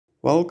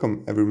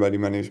Welcome everybody,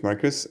 my name is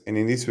Marcus, and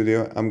in this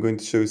video I'm going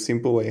to show you a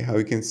simple way how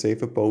you can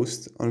save a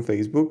post on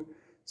Facebook.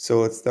 So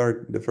let's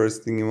start. The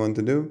first thing you want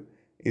to do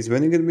is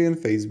when you're going to be on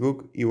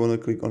Facebook, you want to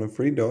click on the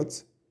three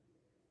dots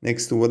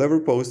next to whatever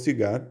post you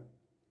got,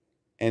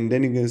 and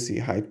then you're going to see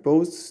hide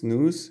posts,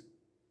 snooze,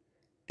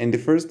 and the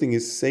first thing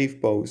is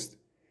save post.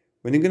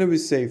 When you're going to be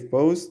save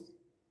post,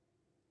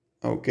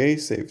 okay,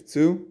 save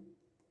to,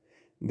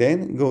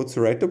 then go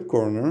to right top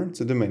corner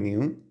to the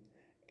menu,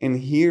 and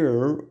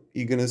here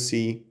you're going to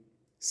see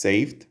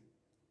saved.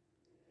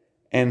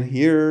 And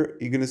here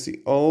you're going to see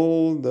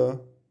all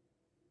the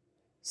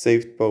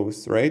saved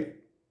posts, right?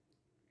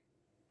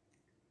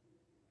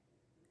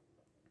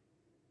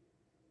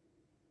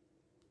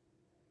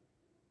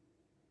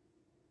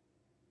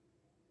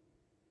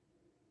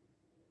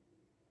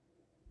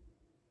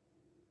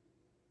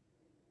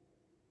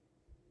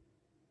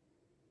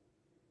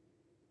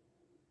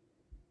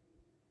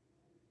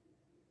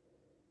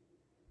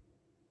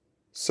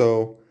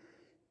 So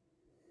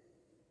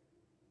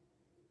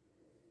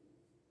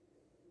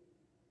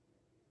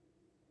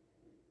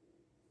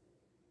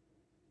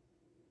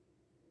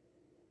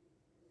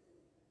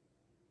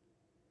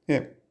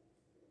yeah,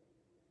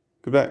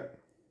 goodbye.